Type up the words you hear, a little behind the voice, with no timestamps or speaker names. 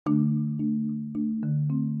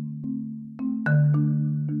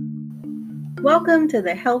Welcome to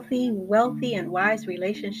the Healthy, Wealthy, and Wise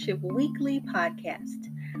Relationship Weekly podcast.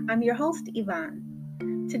 I'm your host,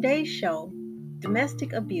 Yvonne. Today's show,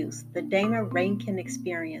 Domestic Abuse, the Dana Rankin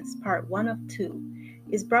Experience, Part 1 of 2,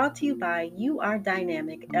 is brought to you by You Are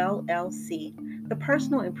Dynamic LLC, the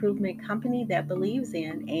personal improvement company that believes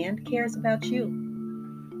in and cares about you.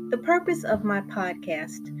 The purpose of my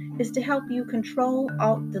podcast is to help you control,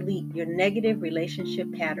 alt, delete your negative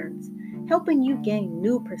relationship patterns, helping you gain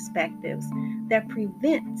new perspectives that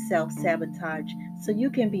prevent self sabotage so you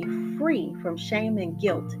can be free from shame and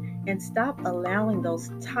guilt and stop allowing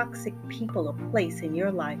those toxic people a place in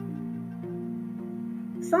your life.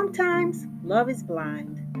 Sometimes love is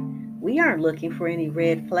blind. We aren't looking for any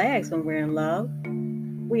red flags when we're in love.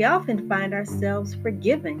 We often find ourselves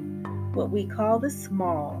forgiving what we call the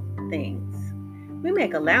small things. We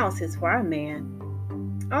make allowances for our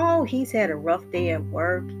man. Oh, he's had a rough day at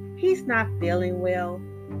work. He's not feeling well.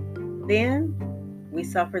 Then we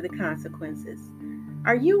suffer the consequences.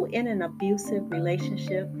 Are you in an abusive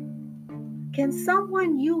relationship? Can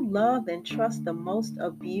someone you love and trust the most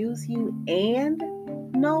abuse you and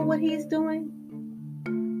know what he's doing?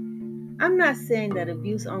 I'm not saying that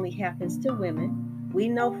abuse only happens to women. We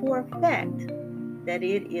know for a fact that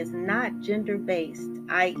it is not gender based,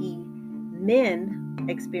 i.e., men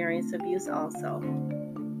experience abuse also.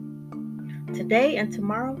 Today and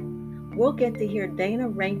tomorrow, we'll get to hear Dana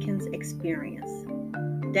Rankin's experience.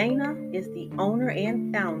 Dana is the owner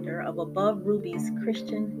and founder of Above Ruby's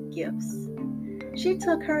Christian Gifts. She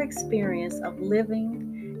took her experience of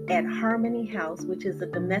living at Harmony House, which is a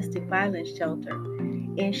domestic violence shelter,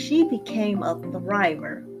 and she became a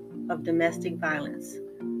thriver of domestic violence.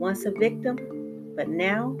 Once a victim, but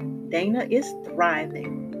now Dana is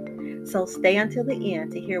thriving. So stay until the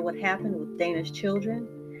end to hear what happened with Dana's children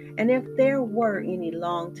and if there were any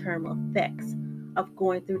long-term effects of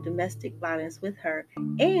going through domestic violence with her,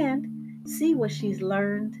 and see what she's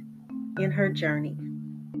learned in her journey.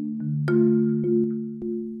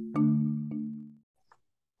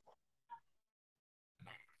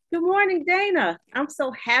 Good morning, Dana. I'm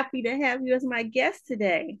so happy to have you as my guest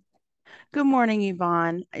today. Good morning,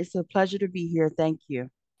 Yvonne. It's a pleasure to be here. Thank you.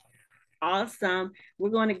 Awesome. We're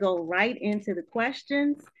going to go right into the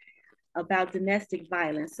questions about domestic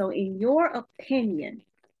violence. So, in your opinion,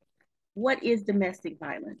 what is domestic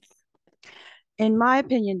violence? In my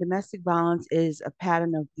opinion, domestic violence is a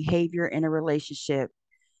pattern of behavior in a relationship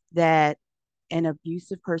that an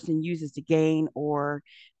abusive person uses to gain or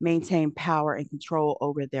maintain power and control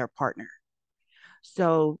over their partner.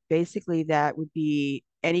 So basically, that would be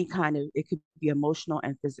any kind of, it could be emotional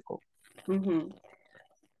and physical. Mm-hmm.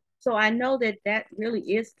 So I know that that really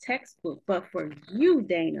is textbook, but for you,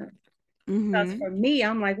 Dana, because hmm for me,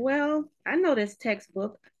 I'm like, well, I know this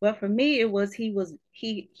textbook, but for me, it was he was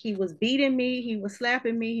beating me, he was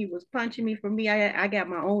slapping me, he was punching me. For me, I got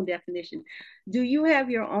my own definition. Do you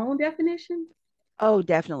have your own definition? Oh,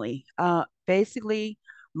 definitely. Basically,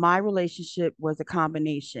 my relationship was a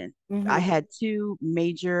combination. I Mm-hmm. had two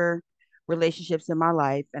major relationships in my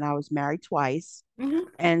life, and I was married twice. Mm-hmm.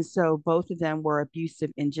 And so both of them were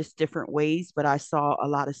abusive in just different ways, but I saw a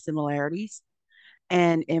lot of similarities.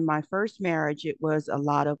 And in my first marriage, it was a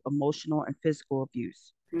lot of emotional and physical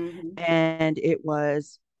abuse. Mm-hmm. And it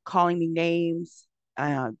was calling me names,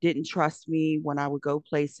 didn't trust me when I would go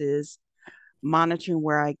places, monitoring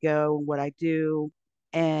where I go and what I do.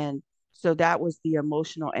 And so that was the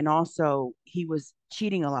emotional. And also, he was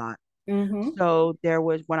cheating a lot. Mm-hmm. So there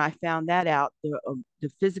was, when I found that out, the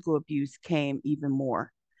physical abuse came even more.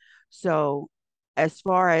 So, as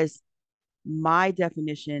far as my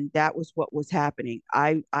definition, that was what was happening.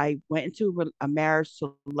 I went into a marriage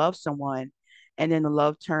to love someone, and then the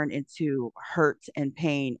love turned into hurt and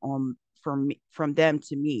pain on from me, from them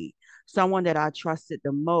to me. Someone that I trusted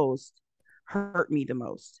the most hurt me the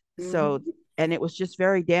most. So, Mm-hmm. and it was just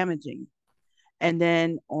very damaging. And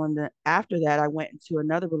then on the after that, I went into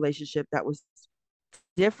another relationship that was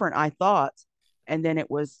different, I thought, and then it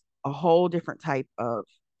was a whole different type of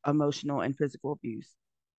emotional and physical abuse.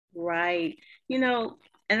 Right. You know,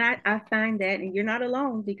 and I find that, and you're not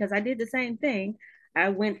alone because I did the same thing. I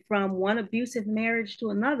went from one abusive marriage to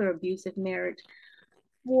another abusive marriage.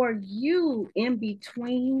 For you, in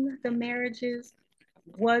between the marriages,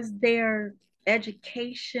 was there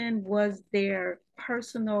education? Was there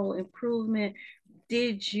personal improvement?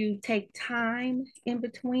 Did you take time in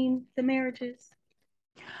between the marriages?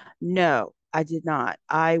 No, I did not.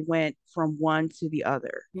 I went from one to the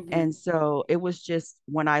other. Mm-hmm. And so it was just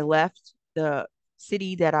when I left the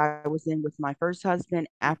city that I was in with my first husband,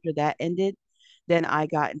 after that ended, then I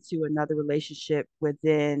got into another relationship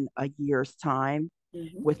within a year's time Hmm.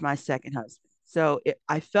 with my second husband. So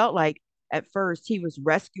I felt like at first he was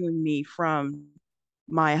rescuing me from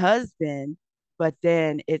my husband, but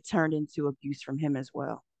then it turned into abuse from him as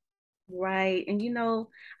well. Right. And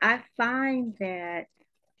I find that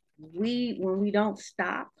when we don't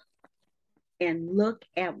stop and look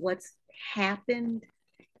at what's happened,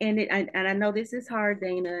 and I know this is hard,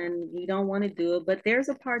 Dana, and we don't want to do it, but there's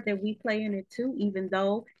a part that we play in it too, even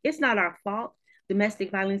though it's not our fault. Domestic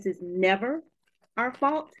violence is never our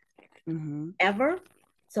fault, Hmm. ever.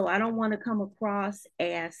 So I don't want to come across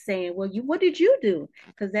as saying, well, what did you do?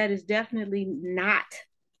 Because that is definitely not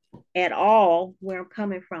at all where I'm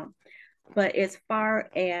coming from. But as far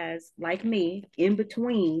as like me, in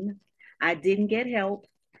between, I didn't get help.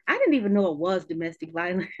 I didn't even know it was domestic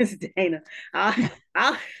violence, Dana. I,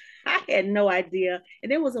 I had no idea.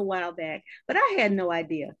 And it was a while back, but I had no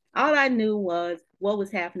idea. All I knew was what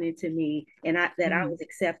was happening to me and that I Hmm. was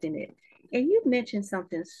accepting it. And you mentioned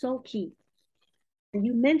something so key.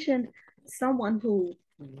 You mentioned someone who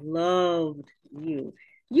loved you.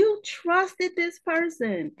 You trusted this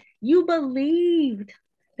person. You believed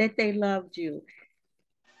that they loved you.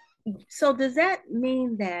 So does that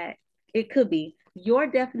mean that it could be your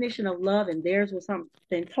definition of love and theirs was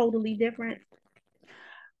something totally different?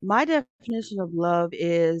 My definition of love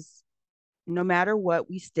is no matter what,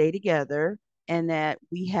 we stay together and that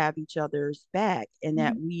we have each other's back and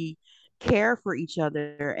that Mhm. we care for each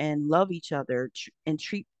other and love each other and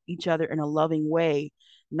treat each other in a loving way,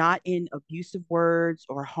 not in abusive words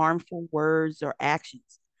or harmful words or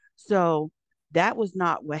actions. So that was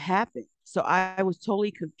not what happened. So I was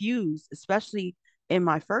totally confused, especially in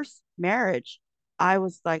my first marriage. I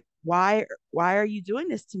was like, why are you doing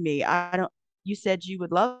this to me? I don't, you said you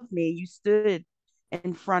would love me. You stood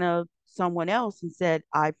in front of someone else and said,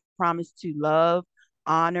 I promise to love,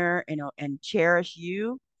 honor, and cherish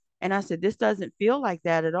you. And I said, this doesn't feel like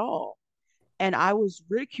that at all. And I was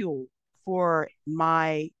ridiculed for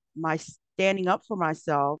my standing up for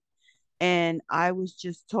myself. And I was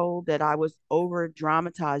just told that I was over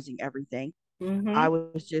dramatizing everything. I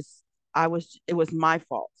Mm-hmm. was just, it was my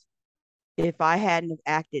fault. If I hadn't have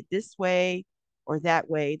acted this way or that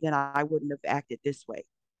way, then I wouldn't have acted this way.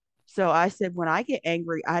 So I said, when I get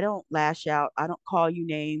angry, I don't lash out. I don't call you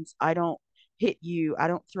names. I don't hit you. I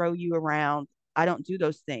don't throw you around. I don't do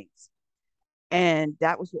those things. And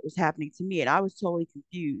that was what was happening to me. And I was totally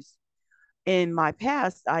confused. In my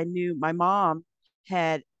past, I knew my mom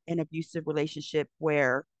had an abusive relationship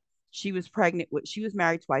where she was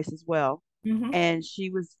married twice as well. Mm-hmm. And she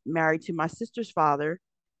was married to my sister's father.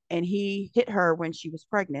 And he hit her when she was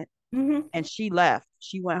pregnant Mm-hmm. and she left.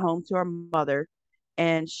 She went home to her mother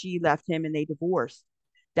and she left him and they divorced.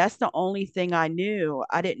 That's the only thing I knew.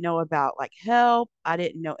 I didn't know about like help. I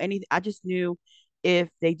didn't know anything. I just knew if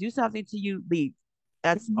they do something to you, leave.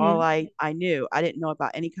 That's all Mm-hmm. I knew. I didn't know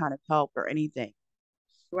about any kind of help or anything.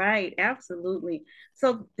 Right, absolutely.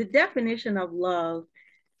 So the definition of love,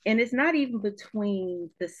 and it's not even between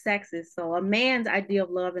the sexes. So a man's idea of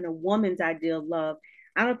love and a woman's idea of love,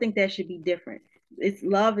 I don't think that should be different. It's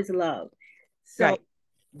love is love. So Right.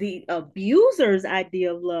 the abuser's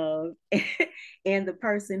idea of love and the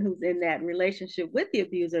person who's in that relationship with the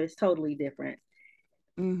abuser is totally different.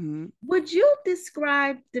 Mm-hmm. Would you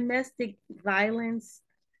describe domestic violence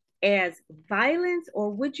as violence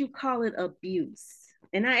or would you call it abuse?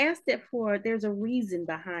 And I asked that there's a reason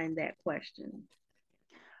behind that question.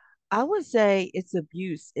 I would say it's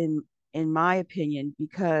abuse in my opinion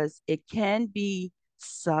because it can be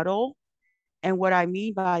subtle. And what I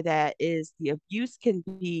mean by that is the abuse can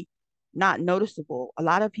be not noticeable. A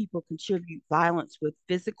lot of people contribute violence with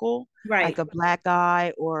physical, like Right. a black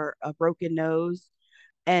eye or a broken nose.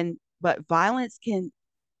 And but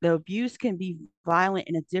the abuse can be violent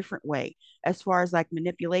in a different way, as far as like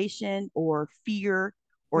manipulation or fear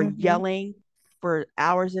or Mm-hmm. yelling for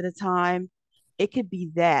hours at a time. It could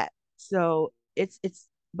be that. So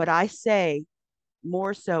but I say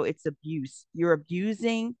more so it's abuse. You're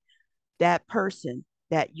abusing that person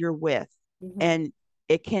that you're with, Mm-hmm. and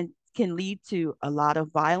it can lead to a lot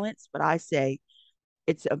of violence, but I say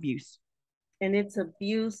it's abuse. And it's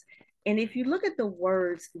abuse. And if you look at the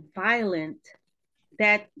words violent,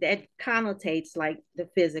 that connotates like the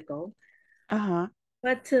physical. Uh-huh.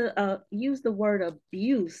 But to use the word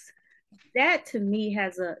abuse, that to me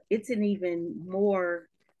it's an even more,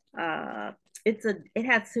 uh, it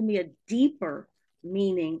has to me a deeper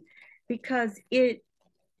meaning because it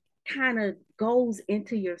kind of goes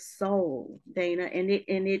into your soul, Dana, and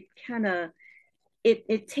it kind of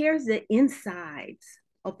it tears the insides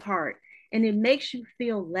apart. and it makes you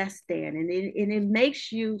feel less than, and it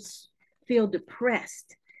makes you feel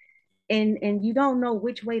depressed, and you don't know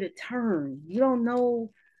which way to turn. You don't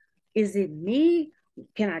know, is it me?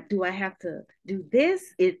 Can I do I have to do this?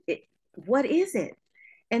 What is it?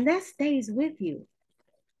 And that stays with you.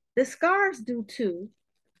 The scars do too,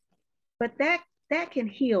 but that can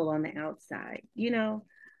heal on the outside, you know.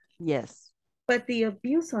 Yes. But the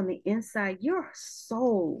abuse on the inside, your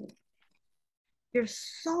soul,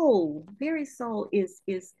 very soul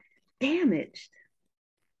is damaged.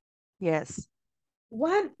 Yes.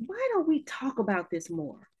 Why don't we talk about this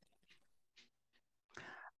more?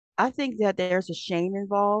 I think that there's a shame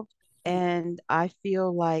involved, and I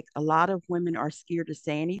feel like a lot of women are scared to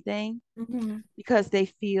say anything Mm-hmm. because they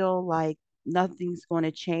feel like nothing's going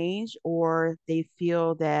to change, or they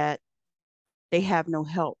feel that they have no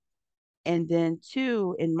help. And then,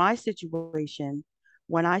 two, in my situation,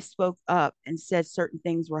 when I spoke up and said certain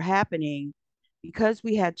things were happening, because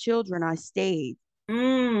we had children, I stayed,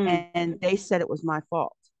 Mm. and they said it was my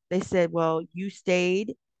fault. They said, well, you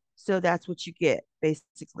stayed, so that's what you get,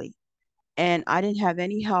 basically. And I didn't have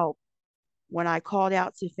any help when I called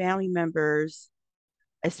out to family members,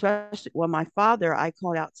 especially, well, my father, I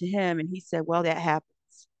called out to him and he said, well, that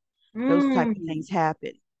happens. Those type of Mm. things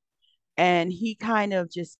happen. And he kind of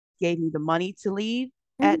just gave me the money to leave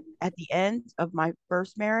Mm. at the end of my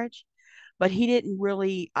first marriage, but he didn't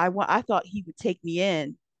really. I thought he would take me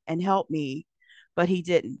in and help me, but he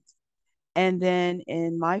didn't. And then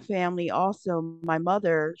in my family, also, my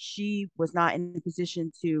mother, she was not in a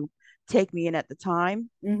position to take me in at the time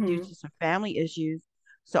due Mm-hmm. to some family issues.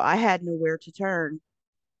 So I had nowhere to turn.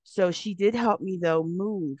 So she did help me, though,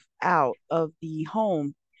 move out of the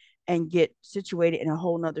home and get situated in a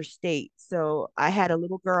whole nother state. So I had a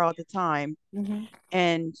little girl at the time. Mm-hmm.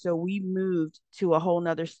 And so we moved to a whole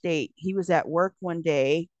nother state. He was at work one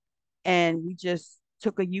day and we just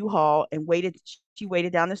took a U-Haul and waited. She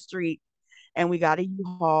waited down the street and we got a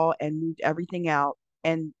U-Haul and moved everything out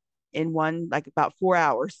and in one like about 4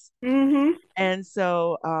 hours. Mm-hmm. And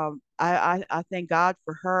so I thank God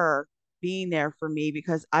for her being there for me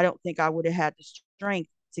because I don't think I would have had the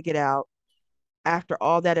strength to get out. After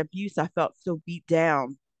all that abuse, I felt so beat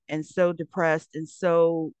down and so depressed and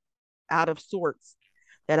so out of sorts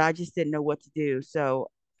that I just didn't know what to do. So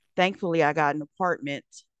thankfully I got an apartment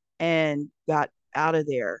and got out of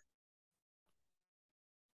there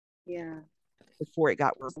Yeah. before it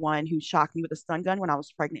got worse. One who shocked me with a stun gun when I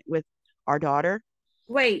was pregnant with our daughter.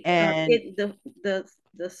 Wait, And it the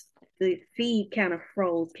the feed kind of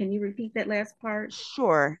froze. Can you repeat that last part?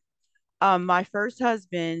 sure, my first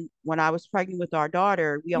husband, when I was pregnant with our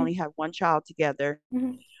daughter, we only had one child together.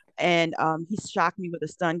 Mm-hmm. And he shocked me with a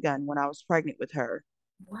stun gun when I was pregnant with her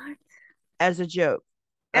What? as a joke.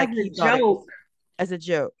 As Like a he thought it was joke. as a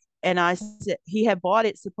joke. And I said he had bought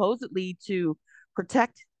it supposedly to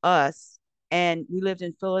protect us. And we lived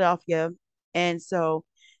in Philadelphia. And so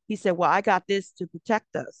he said, well, I got this to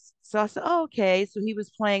protect us. So I said, oh, okay. So he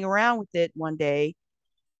was playing around with it one day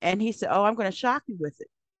and he said, oh, I'm going to shock you with it.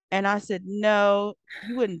 And I said, no,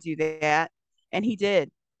 you wouldn't do that. And he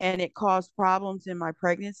did. And it caused problems in my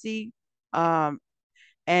pregnancy. Um,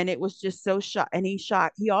 and it was just so shock. And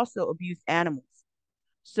he also abused animals.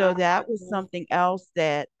 So that was something else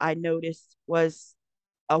that I noticed was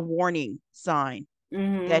a warning sign that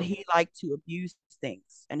Mm-hmm. he liked to abuse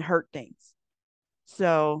things and hurt things.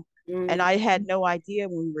 So, and I Mm-hmm. had no idea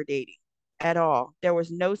when we were dating at all. There was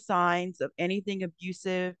no signs of anything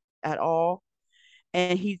abusive at all.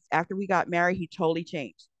 And after we got married, he totally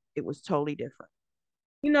changed. It was totally different.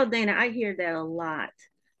 You know, Dana, I hear that a lot.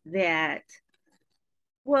 That,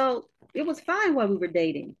 well, it was fine while we were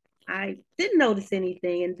dating. I didn't notice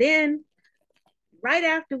anything. And then right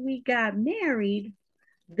after we got married,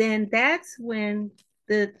 then that's when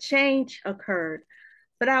the change occurred.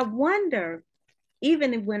 But I wonder,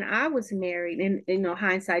 even when I was married, and you know,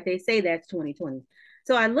 hindsight, they say that's 2020.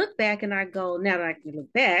 So I look back and I go, now that I can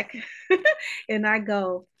look back, and I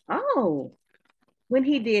go, oh, when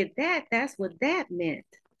he did that, that's what that meant.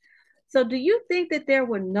 So do you think that there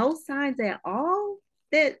were no signs at all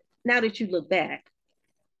that now that you look back?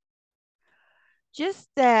 Just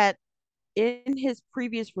that in his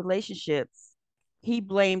previous relationships, he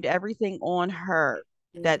blamed everything on her.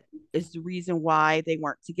 That is the reason why they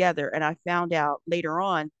weren't together. And I found out later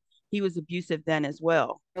on he was abusive then as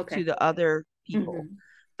well to Okay. the other people. Mm-hmm.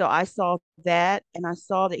 So I saw that and I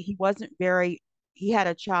saw that he had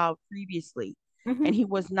a child previously and Mm-hmm. he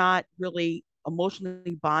was not really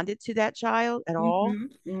emotionally bonded to that child at all.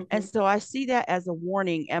 Mm-hmm. And Mm-hmm. so I see that as a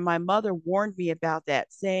warning. And my mother warned me about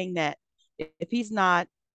that, saying that if he's not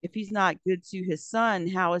if he's not good to his son,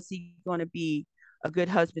 how is he going to be a good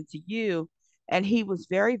husband to you? And he was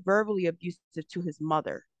very verbally abusive to his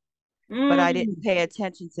mother, but I didn't Mm. pay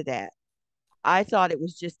attention to that. I thought it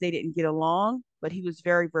was just they didn't get along, but he was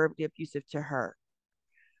very verbally abusive to her.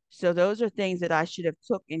 So those are things that I should have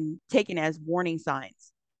took and taken as warning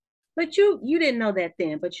signs. But you didn't know that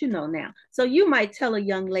then, but you know now. So you might tell a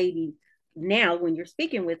young lady now when you're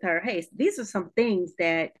speaking with her, hey, these are some things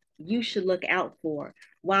that you should look out for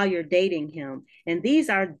while you're dating him. And these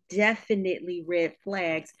are definitely red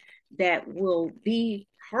flags that will be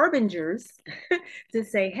harbingers to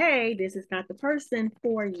say, hey, this is not the person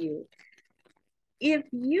for you. If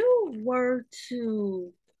you were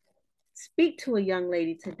to speak to a young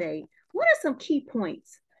lady today, what are some key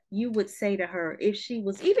points you would say to her if she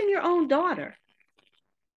was even your own daughter?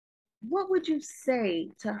 What would you say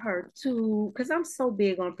to her to, because I'm so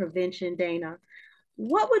big on prevention, Dana.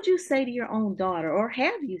 What would you say to your own daughter, or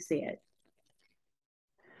have you said?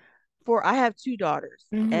 For I have two daughters,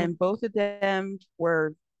 Mm-hmm. and both of them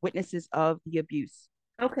were witnesses of the abuse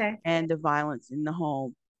Okay. and the violence in the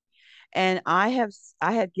home. And I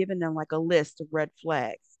had given them like a list of red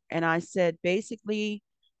flags. And I said basically,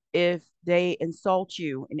 if they insult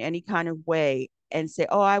you in any kind of way and say,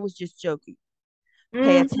 "Oh, I was just joking,"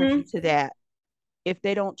 pay Mm-hmm. attention to that. If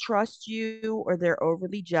they don't trust you or they're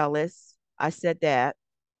overly jealous, I said that.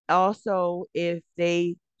 Also, if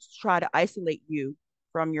they try to isolate you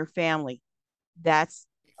from your family, that's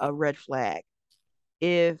a red flag.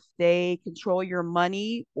 If they control your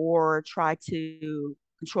money or try to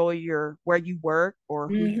control your where you work or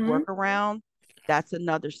who you Mm-hmm. work around, that's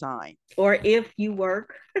another sign. Or if you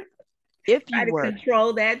work, If try you to work,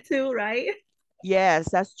 control that too, right? yes,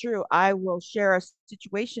 that's true. I will share a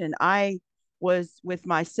situation. I was with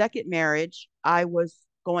my second marriage, I was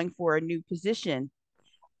going for a new position.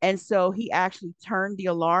 And so he actually turned the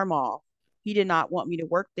alarm off. He did not want me to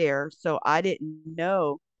work there. So I didn't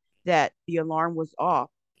know that the alarm was off.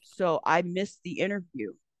 So I missed the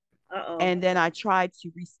interview. Uh-oh. And then I tried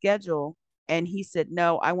to reschedule, and he said,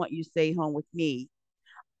 "No, I want you to stay home with me.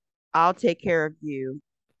 I'll take care of you.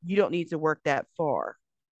 You don't need to work that far."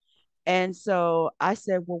 And so I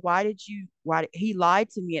said, "Well, he lied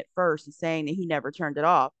to me at first and saying that he never turned it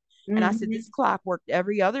off." And I said, "This Mm-hmm. clock worked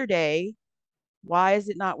every other day. Why is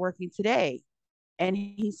it not working today?" And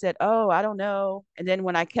he said, "Oh, I don't know." And then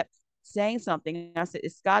when I kept saying something, I said,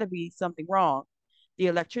 "It's got to be something wrong. The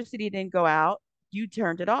electricity didn't go out. You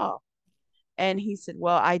turned it off." And he said,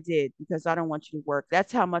 "Well, I did because I don't want you to work.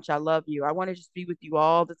 That's how much I love you. I want to just be with you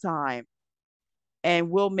all the time. And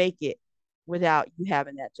we'll make it without you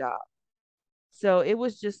having that job." So it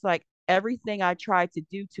was just like everything I tried to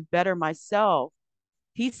do to better myself,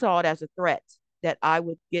 he saw it as a threat that I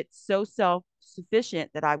would get so self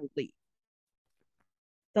sufficient that I would leave.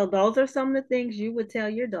 So those are some of the things you would tell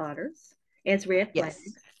your daughters as red Yes.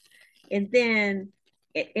 flags. And then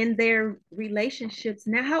in their relationships,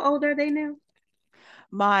 now how old are they now?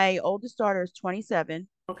 My oldest daughter is 27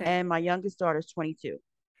 Okay. and my youngest daughter is 22.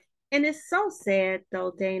 And it's so sad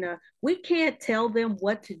though, Dana. We can't tell them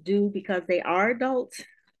what to do because they are adults.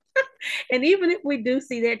 And even if we do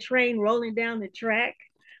see that train rolling down the track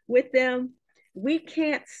with them, we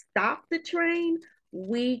can't stop the train.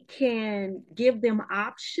 We can give them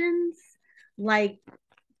options. Like,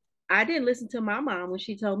 I didn't listen to my mom when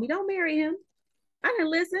she told me, don't marry him. I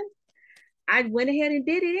didn't listen. I went ahead and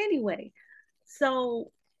did it anyway.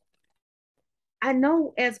 So I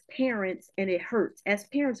know as parents, and it hurts, as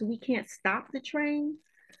parents, we can't stop the train.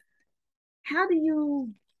 How do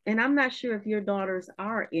you, and I'm not sure if your daughters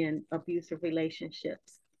are in abusive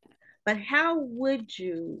relationships, but how would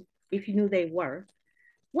you, if you knew they were,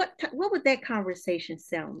 what would that conversation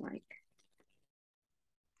sound like?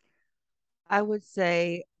 I would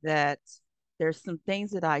say that there's some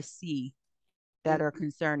things that I see that are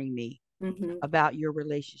concerning me Mm-hmm. about your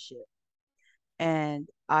relationship. And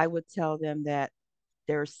I would tell them that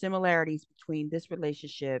there are similarities between this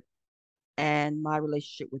relationship and my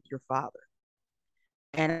relationship with your father.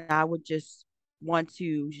 And I would just want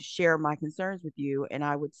to share my concerns with you. And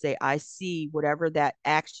I would say, I see whatever that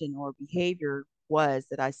action or behavior was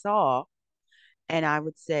that I saw. And I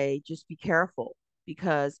would say, just be careful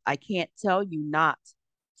because I can't tell you not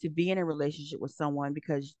to be in a relationship with someone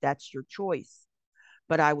because that's your choice.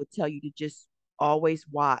 But I would tell you to just always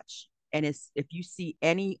watch. And if you see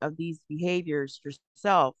any of these behaviors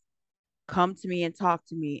yourself, come to me and talk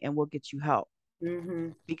to me and we'll get you help Mm-hmm.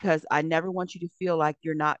 because I never want you to feel like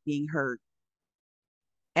you're not being heard.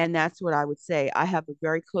 And that's what I would say. I have a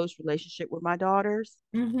very close relationship with my daughters.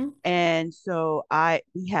 Mm-hmm. And so I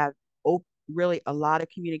we have really a lot of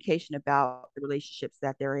communication about the relationships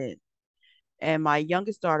that they're in. And my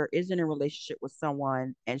youngest daughter is in a relationship with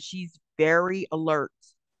someone, and she's very alert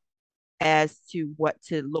as to what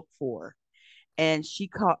to look for. And so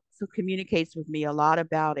communicates with me a lot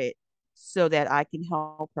about it so that I can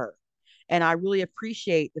help her. And I really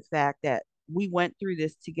appreciate the fact that we went through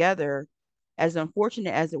this together. As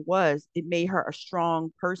unfortunate as it was, it made her a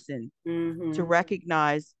strong person to Mm-hmm.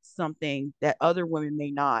 recognize something that other women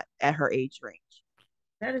may not at her age range.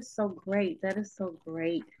 That is so great. That is so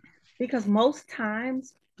great. Because most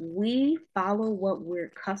times we follow what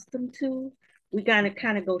we're accustomed to. We gotta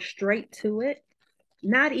kind of go straight to it,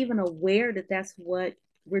 not even aware that that's what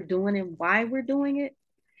we're doing and why we're doing it.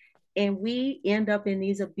 And we end up in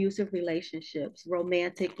these abusive relationships,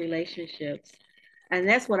 romantic relationships. And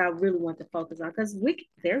that's what I really want to focus on, because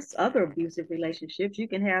there's other abusive relationships. You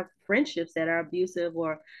can have friendships that are abusive,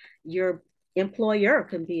 or your employer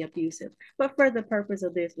can be abusive. But for the purpose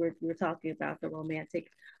of this, we're talking about the romantic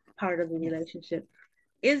part of the Yes. relationship.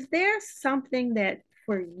 Is there something that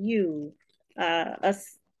for you, that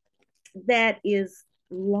is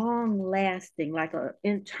long lasting, like an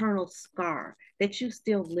internal scar that you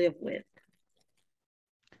still live with?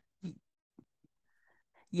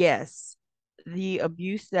 Yes. The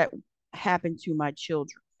abuse that happened to my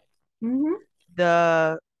children, Mm-hmm.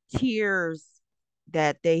 the tears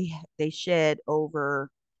that they shed over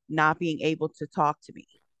not being able to talk to me,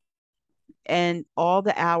 and all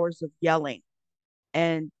the hours of yelling.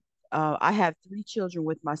 And I have three children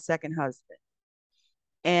with my second husband,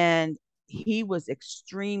 and he was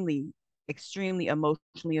extremely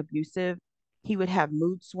emotionally abusive. He would have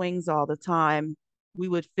mood swings all the time. We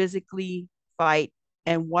would physically fight.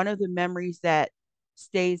 And one of the memories that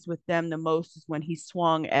stays with them the most is when he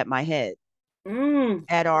swung at my head Mm.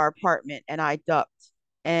 at our apartment and I ducked.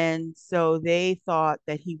 And so they thought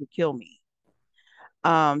that he would kill me.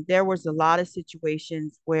 There was a lot of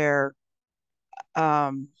situations where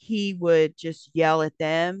he would just yell at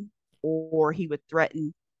them, or he would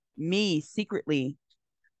threaten me secretly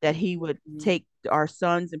that he would Mm. take our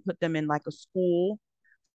sons and put them in like a school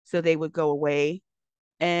so they would go away.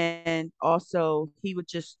 And also, he would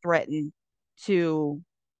just threaten to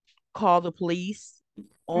call the police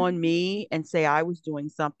on me and say I was doing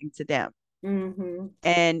something to them. Mm-hmm.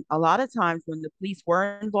 And a lot of times, when the police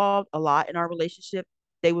were involved a lot in our relationship,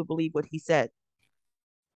 they would believe what he said.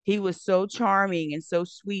 He was so charming and so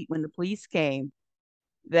sweet when the police came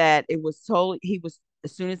that it was totally, he was,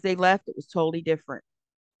 as soon as they left, it was totally different.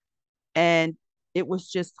 And it was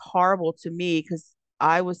just horrible to me because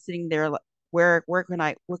I was sitting there like, what can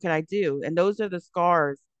I do? And those are the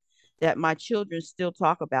scars that my children still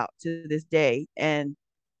talk about to this day. And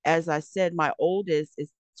as I said, my oldest is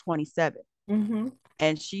 27, Mm-hmm.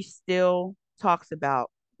 and she still talks about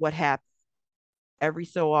what happened every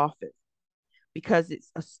so often because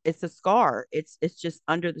it's a scar. It's just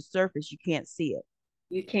under the surface. You can't see it.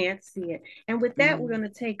 You can't see it. And with that, we're Mm.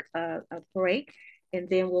 going to take a break, and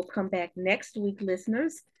then we'll come back next week,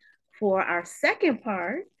 listeners, for our second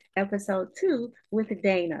part, episode 2, with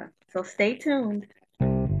Dana. So stay tuned.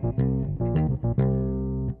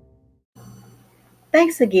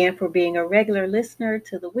 Thanks again for being a regular listener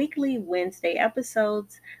to the weekly Wednesday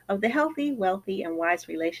episodes of the Healthy, Wealthy, and Wise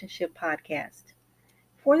Relationship Podcast.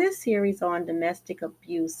 For this series on domestic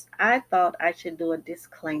abuse, I thought I should do a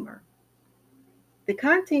disclaimer. The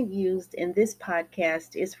content used in this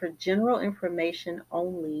podcast is for general information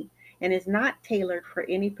only and is not tailored for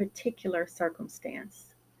any particular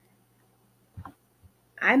circumstance.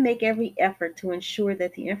 I make every effort to ensure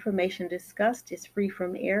that the information discussed is free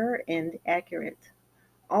from error and accurate.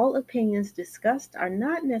 All opinions discussed are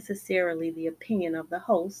not necessarily the opinion of the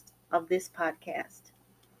host of this podcast.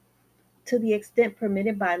 To the extent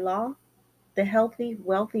permitted by law, the Healthy,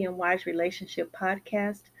 Wealthy, and Wise Relationship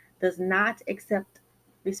Podcast does not accept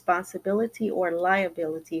responsibility or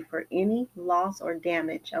liability for any loss or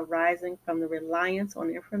damage arising from the reliance on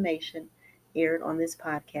information aired on this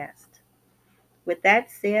podcast. With that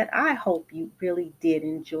said, I hope you really did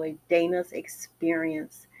enjoy Dana's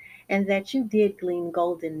experience and that you did glean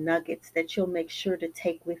golden nuggets that you'll make sure to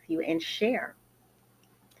take with you and share.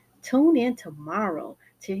 Tune in tomorrow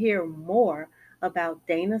to hear more about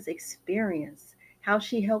Dana's experience, how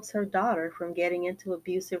she helps her daughter from getting into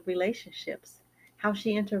abusive relationships, how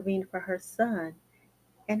she intervened for her son,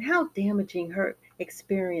 and how damaging her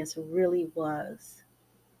experience really was.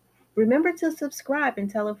 Remember to subscribe and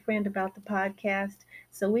tell a friend about the podcast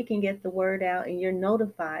so we can get the word out and you're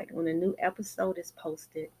notified when a new episode is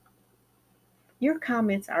posted. Your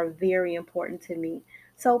comments are very important to me,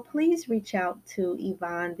 so please reach out to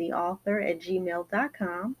Yvonne the author at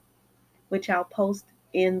gmail.com which I'll post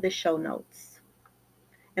in the show notes.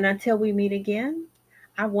 And until we meet again,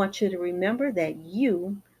 I want you to remember that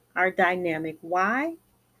you are dynamic. Why?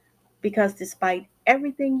 Because despite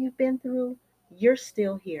everything you've been through, you're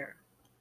still here.